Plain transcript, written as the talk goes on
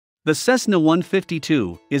The Cessna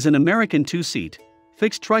 152 is an American two-seat,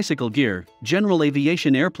 fixed tricycle gear, general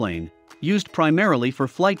aviation airplane, used primarily for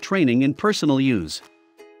flight training and personal use.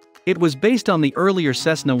 It was based on the earlier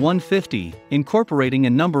Cessna 150, incorporating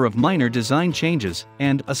a number of minor design changes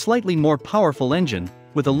and a slightly more powerful engine,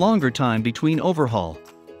 with a longer time between overhaul.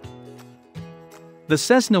 The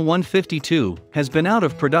Cessna 152 has been out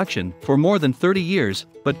of production for more than 30 years,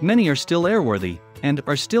 but many are still airworthy and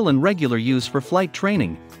are still in regular use for flight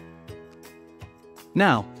training.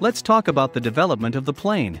 Now, let's talk about the development of the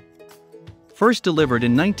plane. First delivered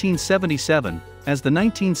in 1977, as the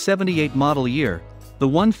 1978 model year, the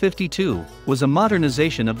 152 was a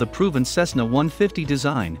modernization of the proven Cessna 150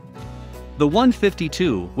 design. The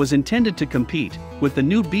 152 was intended to compete with the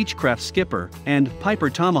new Beechcraft Skipper and Piper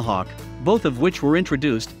Tomahawk, both of which were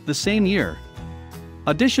introduced the same year.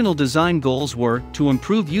 Additional design goals were to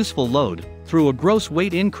improve useful load through a gross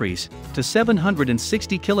weight increase to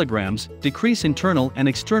 760 kilograms, decrease internal and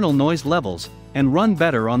external noise levels, and run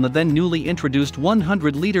better on the then newly introduced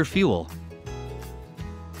 100-liter fuel.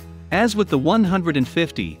 As with the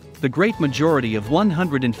 150, the great majority of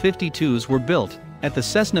 152s were built at the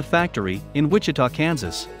Cessna factory in Wichita,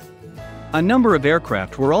 Kansas. A number of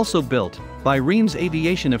aircraft were also built by Reims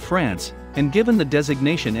Aviation of France and given the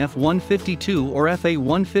designation F-152 or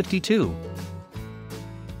FA-152.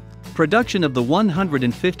 Production of the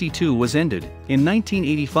 152 was ended in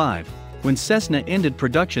 1985, when Cessna ended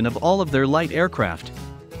production of all of their light aircraft.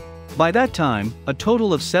 By that time, a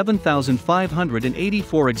total of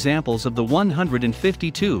 7,584 examples of the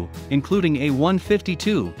 152, including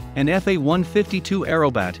A-152 and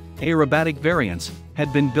FA-152 aerobatic variants,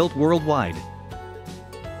 had been built worldwide.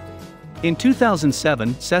 In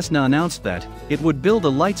 2007, Cessna announced that it would build a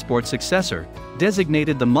lightsport successor,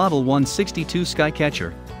 designated the Model 162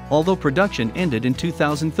 Skycatcher, although production ended in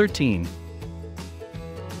 2013.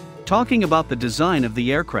 Talking about the design of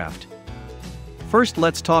the aircraft. First,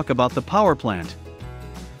 let's talk about the power plant.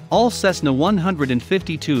 All Cessna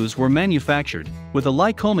 152s were manufactured with a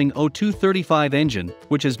Lycoming 0235 engine,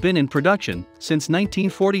 which has been in production since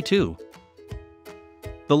 1942.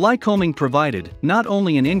 The Lycoming provided not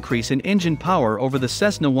only an increase in engine power over the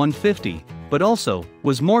Cessna 150, but also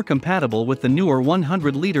was more compatible with the newer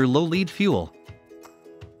 100-liter low-lead fuel.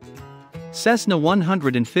 Cessna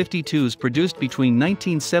 152s produced between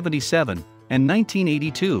 1977 and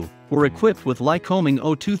 1982 were equipped with Lycoming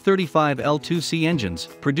 0235 L2C engines,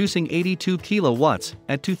 producing 82 kilowatts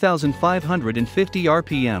at 2,550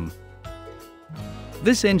 RPM.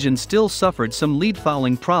 This engine still suffered some lead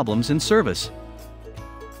fouling problems in service.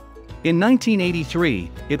 In 1983,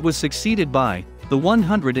 it was succeeded by the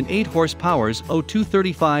 108 horsepower's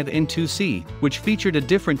 0235 N2C, which featured a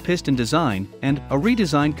different piston design and a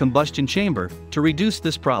redesigned combustion chamber to reduce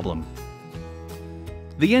this problem.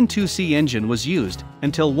 The N2C engine was used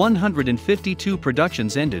until 152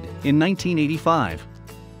 productions ended in 1985.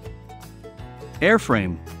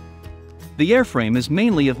 Airframe. The airframe is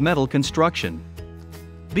mainly of metal construction,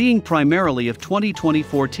 being primarily of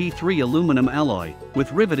 2024 T3 aluminum alloy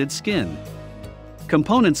with riveted skin.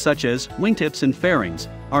 Components such as wingtips and fairings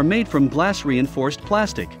are made from glass-reinforced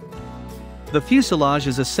plastic. The fuselage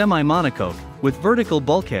is a semi-monocoque with vertical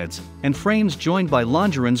bulkheads and frames joined by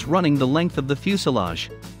longerons running the length of the fuselage.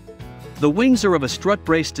 The wings are of a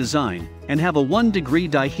strut-braced design and have a 1-degree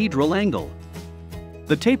dihedral angle.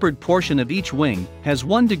 The tapered portion of each wing has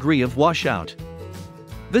 1 degree of washout.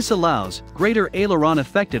 This allows greater aileron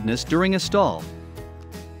effectiveness during a stall.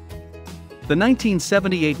 The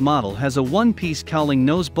 1978 model has a one-piece cowling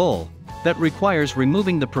nose bowl that requires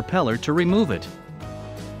removing the propeller to remove it.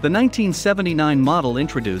 The 1979 model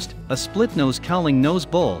introduced a split-nose cowling nose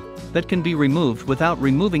bowl that can be removed without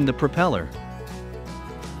removing the propeller.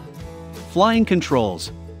 Flying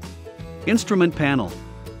controls. Instrument panel.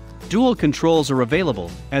 Dual controls are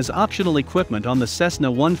available as optional equipment on the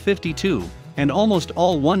Cessna 152, and almost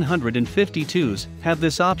all 152s have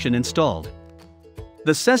this option installed.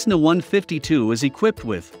 The Cessna 152 is equipped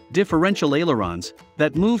with differential ailerons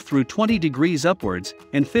that move through 20 degrees upwards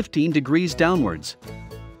and 15 degrees downwards.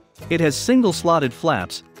 It has single-slotted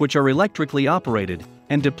flaps, which are electrically operated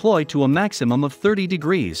and deploy to a maximum of 30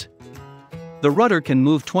 degrees. The rudder can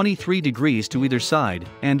move 23 degrees to either side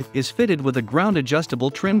and is fitted with a ground-adjustable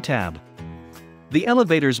trim tab. The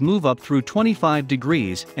elevators move up through 25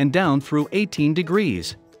 degrees and down through 18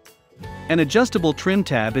 degrees. An adjustable trim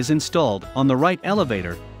tab is installed on the right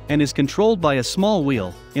elevator and is controlled by a small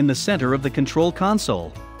wheel in the center of the control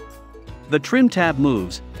console. The trim tab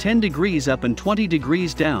moves 10 degrees up and 20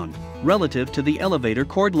 degrees down, relative to the elevator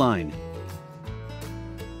cord line.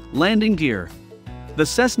 Landing gear. The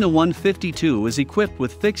Cessna 152 is equipped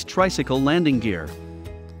with fixed tricycle landing gear.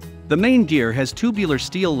 The main gear has tubular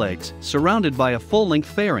steel legs surrounded by a full-length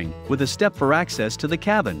fairing with a step for access to the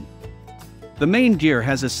cabin. The main gear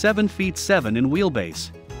has a 7 feet 7 in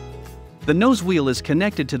wheelbase. The nose wheel is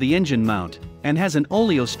connected to the engine mount and has an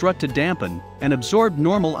oleo strut to dampen and absorb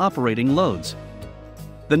normal operating loads.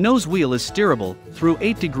 The nose wheel is steerable through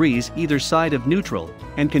 8 degrees either side of neutral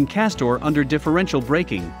and can castor under differential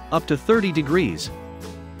braking up to 30 degrees.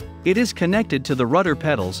 It is connected to the rudder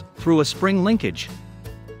pedals through a spring linkage.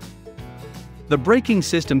 The braking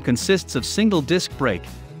system consists of single disc brake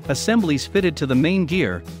assemblies fitted to the main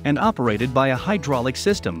gear and operated by a hydraulic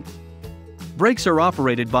system. Brakes are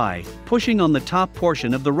operated by pushing on the top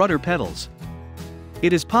portion of the rudder pedals.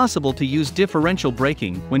 It is possible to use differential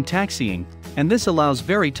braking when taxiing, and this allows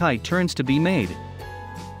very tight turns to be made.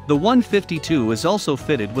 The 152 is also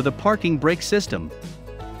fitted with a parking brake system.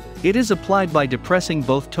 It is applied by depressing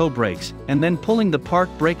both toe brakes and then pulling the park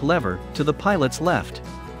brake lever to the pilot's left.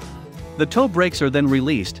 The toe brakes are then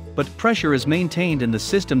released, but pressure is maintained in the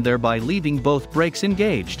system, thereby leaving both brakes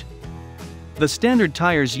engaged. The standard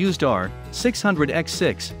tires used are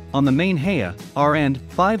 600x6 on the main HEA and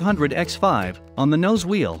 500x5 on the nose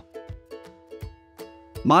wheel.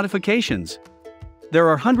 Modifications. There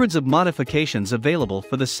are hundreds of modifications available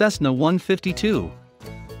for the Cessna 152.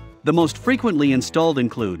 The most frequently installed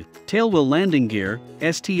include tailwheel landing gear,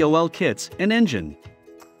 STOL kits, and engine.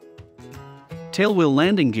 Tailwheel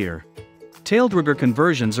landing gear. Tailrigger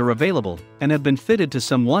conversions are available and have been fitted to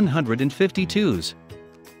some 152s.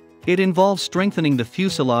 It involves strengthening the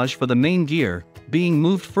fuselage for the main gear, being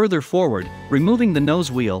moved further forward, removing the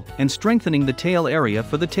nose wheel, and strengthening the tail area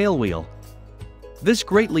for the tail wheel. This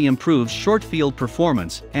greatly improves short field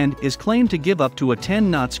performance and is claimed to give up to a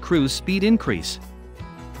 10 knots cruise speed increase.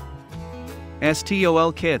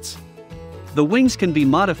 STOL kits. The wings can be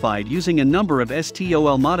modified using a number of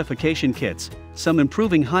STOL modification kits, some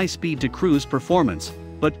improving high speed to cruise performance,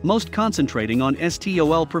 but most concentrating on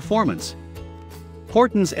STOL performance.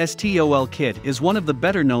 Horton's STOL kit is one of the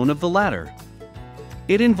better known of the latter.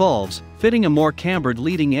 It involves fitting a more cambered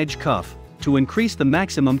leading edge cuff to increase the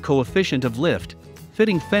maximum coefficient of lift,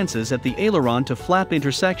 fitting fences at the aileron to flap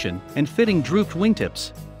intersection, and fitting drooped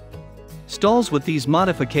wingtips. Stalls with these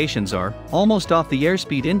modifications are almost off the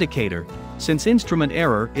airspeed indicator, since instrument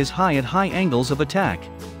error is high at high angles of attack.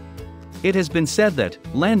 It has been said that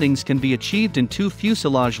landings can be achieved in 2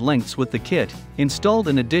 fuselage lengths with the kit installed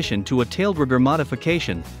in addition to a tailrigger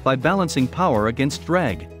modification by balancing power against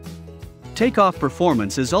drag. Takeoff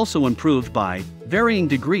performance is also improved by varying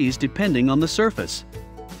degrees depending on the surface.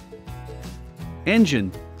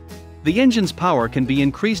 Engine. The engine's power can be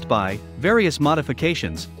increased by various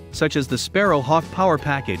modifications, such as the Sparrowhawk power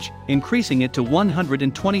package, increasing it to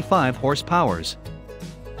 125 horsepower.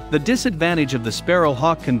 The disadvantage of the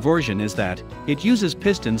Sparrowhawk conversion is that it uses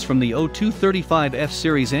pistons from the 0235F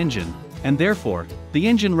series engine, and therefore, the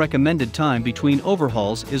engine recommended time between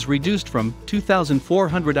overhauls is reduced from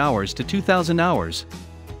 2,400 hours to 2,000 hours.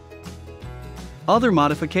 Other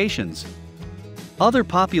modifications. Other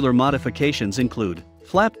popular modifications include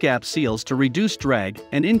flap gap seals to reduce drag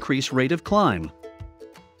and increase rate of climb.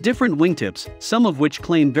 Different wingtips, some of which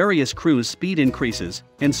claim various cruise speed increases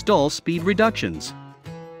and stall speed reductions.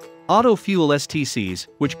 Auto fuel STCs,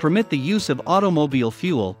 which permit the use of automobile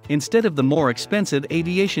fuel instead of the more expensive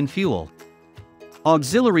aviation fuel.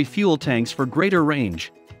 Auxiliary fuel tanks for greater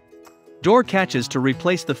range. Door catches to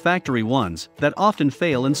replace the factory ones that often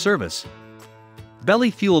fail in service. Belly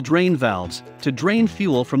fuel drain valves to drain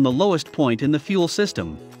fuel from the lowest point in the fuel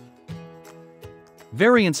system.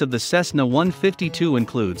 Variants of the Cessna 152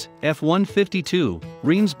 includes F-152,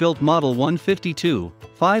 Reims-built Model 152,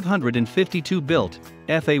 552 built,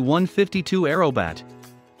 FA-152 Aerobat.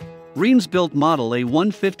 Reims-built Model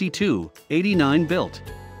A-152, 89 built.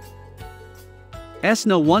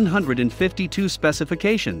 Cessna 152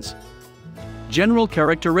 specifications. General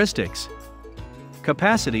characteristics.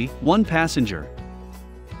 Capacity, 1 passenger.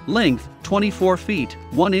 Length, 24 feet,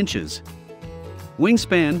 1 inches.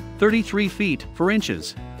 Wingspan, 33 feet, 4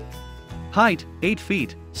 inches. Height, 8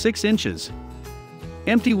 feet, 6 inches.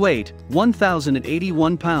 Empty weight,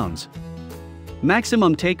 1,081 pounds.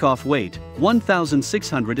 Maximum takeoff weight,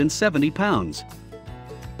 1,670 pounds.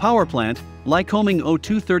 Power plant, Lycoming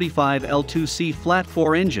 0235 L2C flat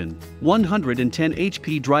 4 engine, 110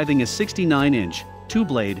 HP, driving a 69-inch,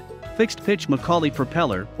 2-blade, fixed-pitch Macaulay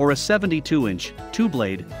propeller or a 72-inch,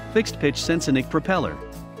 2-blade, fixed-pitch Sensenig propeller.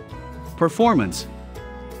 Performance.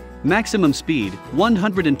 Maximum speed,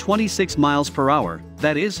 126 miles per hour,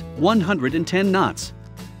 that is, 110 knots.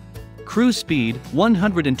 Cruise speed,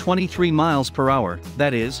 123 miles per hour,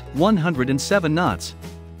 that is, 107 knots.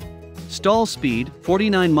 Stall speed,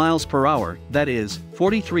 49 miles per hour, that is,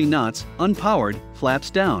 43 knots, unpowered, flaps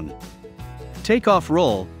down. Takeoff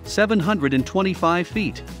roll, 725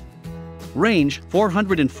 feet. Range,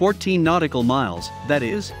 414 nautical miles, that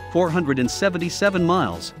is, 477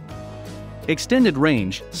 miles. Extended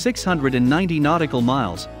range, 690 nautical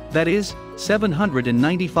miles, that is,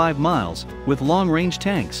 795 miles, with long-range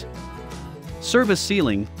tanks. Service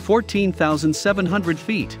ceiling, 14,700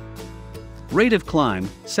 feet. Rate of climb,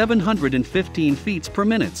 715 feet per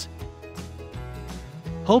minute.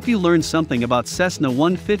 Hope you learned something about Cessna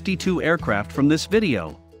 152 aircraft from this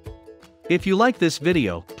video. If you like this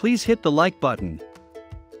video, please hit the like button.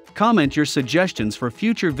 Comment your suggestions for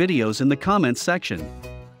future videos in the comments section.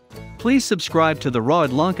 Please subscribe to the Raw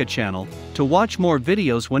Lanka channel to watch more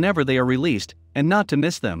videos whenever they are released and not to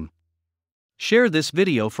miss them. Share this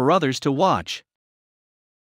video for others to watch.